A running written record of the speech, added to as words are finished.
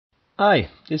Hi,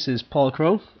 this is Paul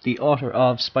Crow, the author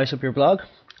of Spice Up Your Blog,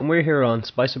 and we're here on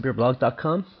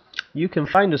spiceupyourblog.com. You can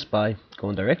find us by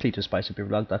going directly to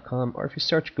spiceupyourblog.com, or if you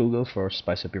search Google for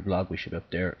Spice Up Your Blog, we should be up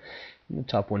there in the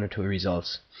top 1 or 2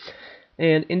 results.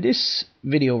 And in this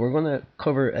video, we're going to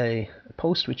cover a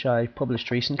post which I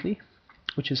published recently,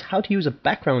 which is how to use a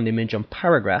background image on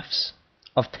paragraphs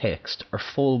of text or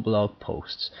full blog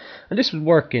posts. And this would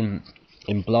work in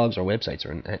blogs or websites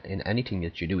or in anything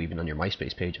that you do, even on your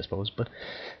MySpace page, I suppose. But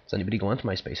does anybody go onto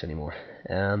MySpace anymore?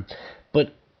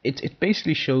 But it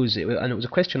basically shows, and it was a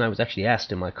question I was actually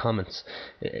asked in my comments.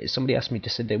 Somebody asked me, to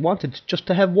say they wanted just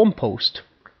to have one post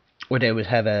where they would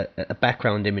have a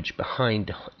background image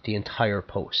behind the entire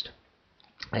post.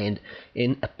 And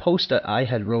in a post that I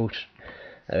had wrote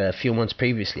a few months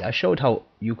previously, I showed how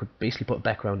you could basically put a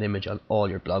background image on all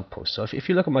your blog posts. So if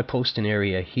you look at my posting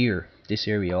area here, this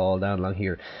area all down along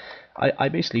here, I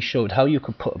basically showed how you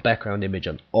could put a background image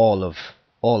on all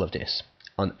of this,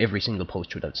 on every single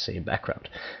post without the same background.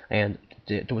 And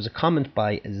there was a comment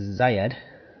by Zayad,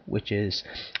 which is,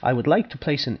 I would like to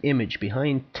place an image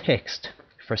behind text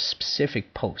for a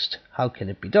specific post. How can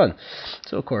it be done?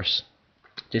 So of course,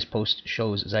 this post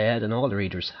shows Zayad and all the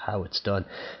readers how it's done,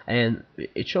 and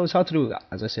it shows how to do,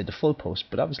 as I said, the full post.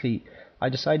 But obviously I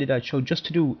decided I'd show just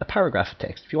to do a paragraph of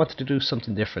text. If you wanted to do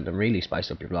something different and really spice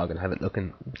up your blog and have it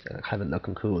looking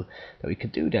cool, that we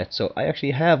could do that. So I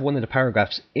actually have one of the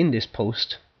paragraphs in this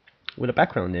post with a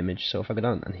background image. So if I go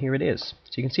down, and here it is.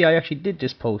 So you can see I actually did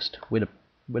this post with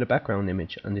a background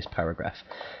image on this paragraph.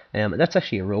 And that's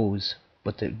actually a rose,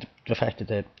 but the fact that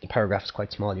the paragraph is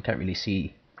quite small, you can't really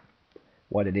see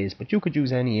what it is, but you could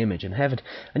use any image and have it,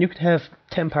 and you could have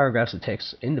 10 paragraphs of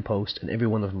text in the post, and every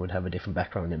one of them would have a different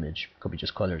background image. Could be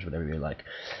just colors, whatever you like.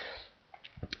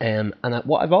 And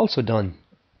what I've also done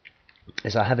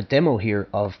is I have a demo here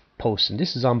of posts, and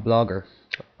this is on Blogger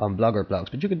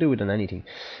blogs, but you could do it on anything.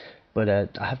 But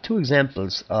I have 2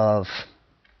 examples of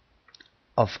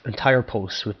entire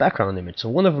posts with background image. So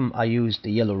one of them I used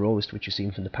the yellow rose, which you see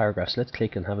from the paragraphs. Let's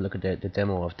click and have a look at the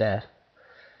demo of that.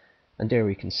 And there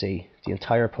we can see the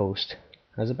entire post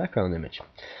has a background image.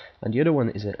 And the other one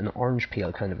is an orange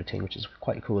peel kind of a thing, which is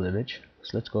quite a cool image.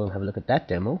 So let's go and have a look at that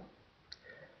demo.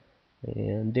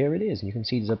 And there it is. And you can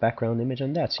see there's a background image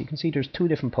on that. So you can see there's 2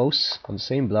 different posts on the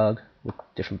same blog with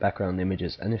different background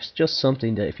images. And it's just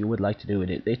something that if you would like to do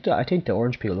it, I think the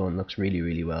orange peel one looks really,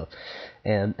 really well.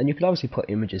 And you could obviously put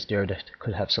images there that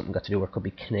could have something got to do or could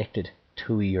be connected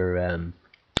to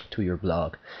your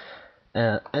blog.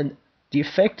 And the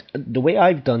effect, the way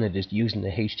I've done it is using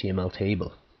the HTML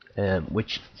table,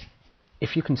 which,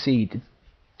 if you can see,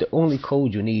 the only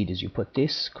code you need is you put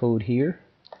this code here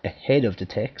ahead of the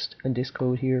text and this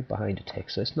code here behind the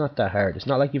text. So it's not that hard. It's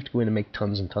not like you have to go in and make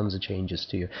tons and tons of changes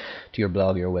to your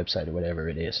blog or your website or whatever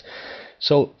it is.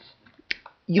 So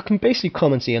you can basically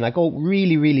come and see, and I go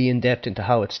really, really in depth into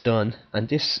how it's done. And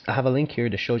this, I have a link here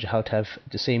that shows you how to have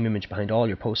the same image behind all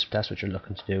your posts if that's what you're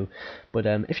looking to do. But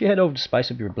if you head over to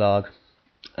Spice Up Your Blog,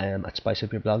 at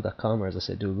spiceupyourblog.com, or as I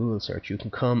said, do a Google search, you can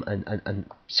come and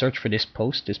search for this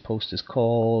post. This post is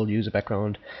called Use a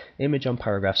Background Image on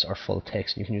Paragraphs or Full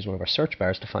Text, and you can use one of our search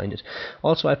bars to find it.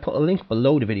 Also, I put a link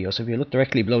below the video, so if you look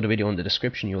directly below the video in the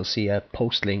description, you'll see a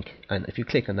post link, and if you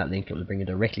click on that link, it will bring you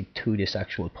directly to this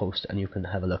actual post, and you can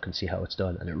have a look and see how it's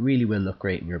done, and it really will look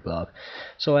great in your blog.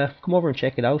 So come over and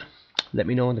check it out. Let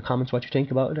me know in the comments what you think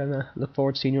about it, and look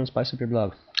forward to seeing you on Spice Up Your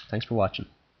Blog. Thanks for watching.